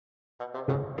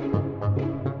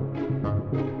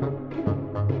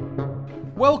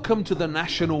Welcome to the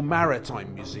National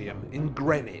Maritime Museum in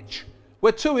Greenwich,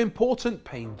 where two important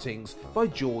paintings by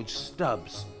George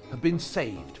Stubbs have been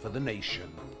saved for the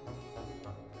nation.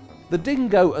 The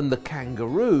Dingo and the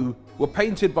Kangaroo were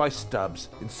painted by Stubbs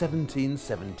in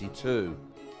 1772.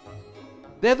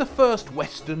 They're the first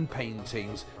Western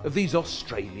paintings of these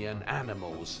Australian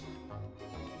animals.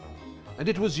 And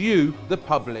it was you, the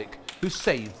public, who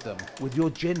saved them with your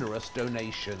generous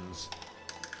donations.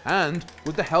 And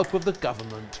with the help of the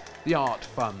government, the Art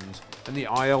Fund and the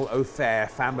Isle O'Fair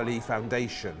Family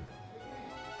Foundation.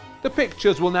 The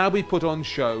pictures will now be put on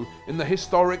show in the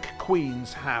historic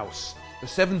Queen's House, the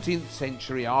 17th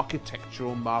century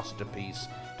architectural masterpiece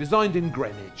designed in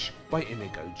Greenwich by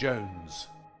Inigo Jones.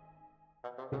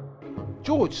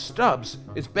 George Stubbs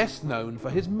is best known for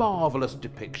his marvellous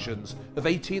depictions of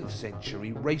 18th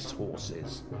century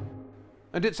racehorses.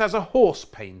 And it's as a horse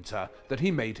painter that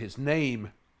he made his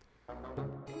name.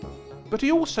 But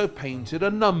he also painted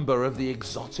a number of the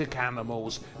exotic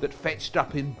animals that fetched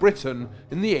up in Britain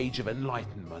in the Age of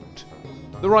Enlightenment.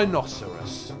 The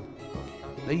rhinoceros,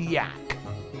 the yak,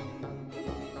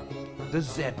 the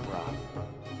zebra,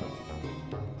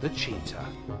 the cheetah.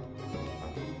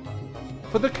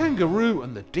 For the kangaroo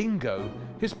and the dingo,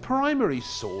 his primary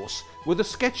source were the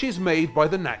sketches made by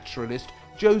the naturalist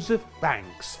Joseph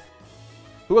Banks,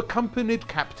 who accompanied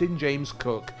Captain James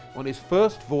Cook on his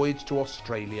first voyage to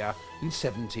Australia in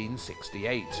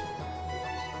 1768.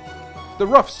 The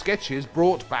rough sketches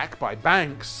brought back by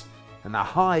Banks and the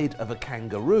hide of a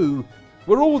kangaroo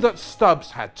were all that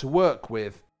Stubbs had to work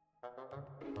with.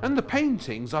 And the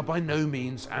paintings are by no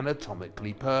means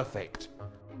anatomically perfect.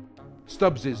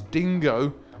 Stubbs's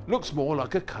Dingo looks more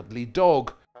like a cuddly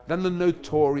dog than the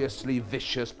notoriously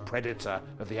vicious predator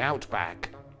of the outback.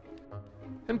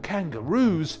 And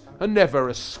kangaroos are never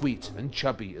as sweet and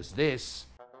chubby as this.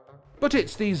 But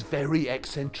it's these very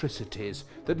eccentricities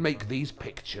that make these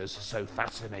pictures so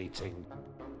fascinating.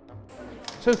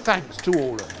 So thanks to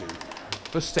all of you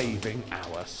for saving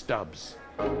our Stubbs.